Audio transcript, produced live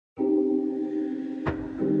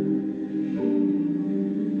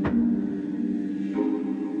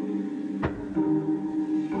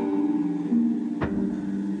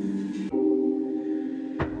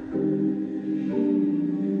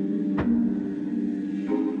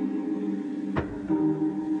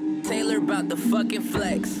about the fucking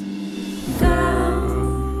flex.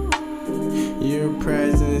 Girl, your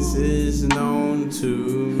presence is known to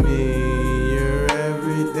me. You're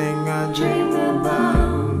everything I dream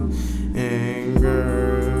about. And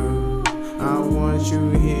girl, I want you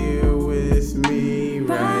here with me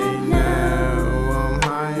right now. I'm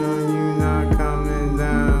high on you, not coming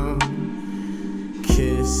down.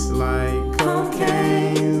 Kiss like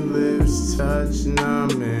cocaine, lips touch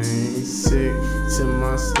numbing. Sick to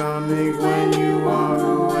my stomach when you walk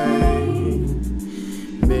away.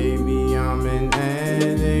 Baby, I'm an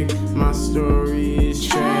addict, my story is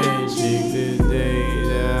tragic. The day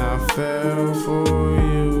that I fell for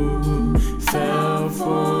you, fell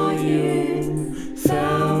for you,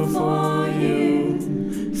 fell for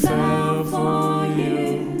you, fell for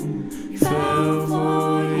you, fell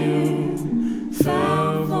for you,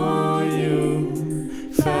 fell for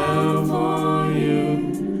you, fell for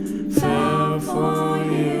you, fell for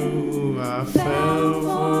you, I fell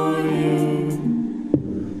for you.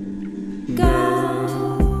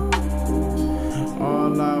 Girl,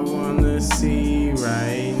 all I wanna see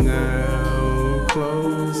right now,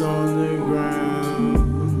 clothes on the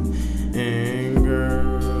ground. And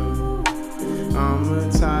girl, I'ma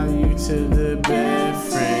tie you to the bed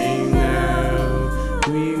frame now.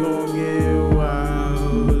 We gon' get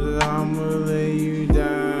wild, I'ma lay you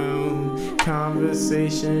down.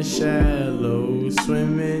 Conversation shallow,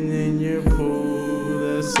 swimming in your pool,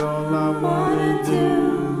 that's all I wanna do.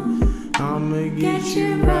 I'ma get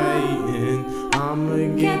you right and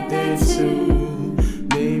I'ma get there too.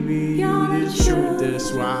 Baby, you the truth,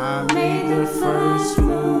 that's why I made the first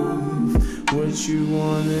move. What you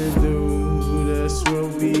wanna do, that's what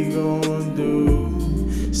we gon'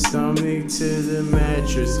 do. Stomach to the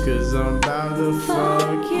mattress, cause I'm about to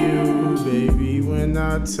fuck you. Baby, when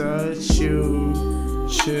I touch you,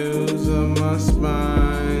 chills up my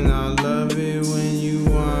spine. I love it when you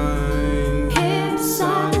whine. Hips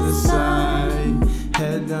side to side,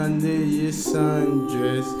 head under your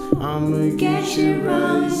sundress. I'ma get you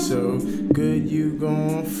right, so good you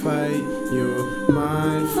gon' fight. You're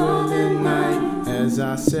mine for the night, as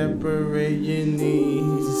I separate your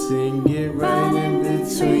knees and get right in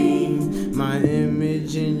between. My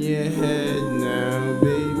image in your head now,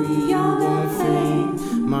 baby, you gon' fiend.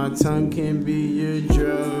 My tongue can be your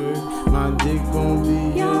drug, my dick gon'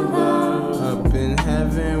 be your love. Up in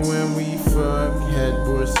heaven when we fuck,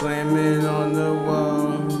 headboard slamming on the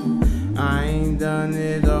wall. I ain't done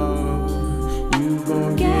it all, you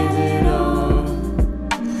gon' get it all.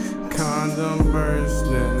 Condom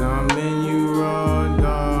bursting, I'm in you raw,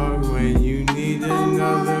 dog. When you need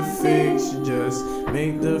another fix, just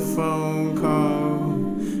make the phone call.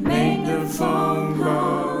 Make the phone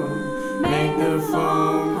call. Make the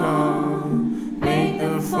phone call. Make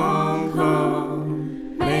the phone call.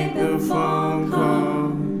 Make the phone call.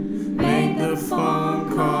 Make the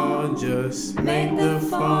phone call. Just make the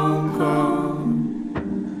phone call.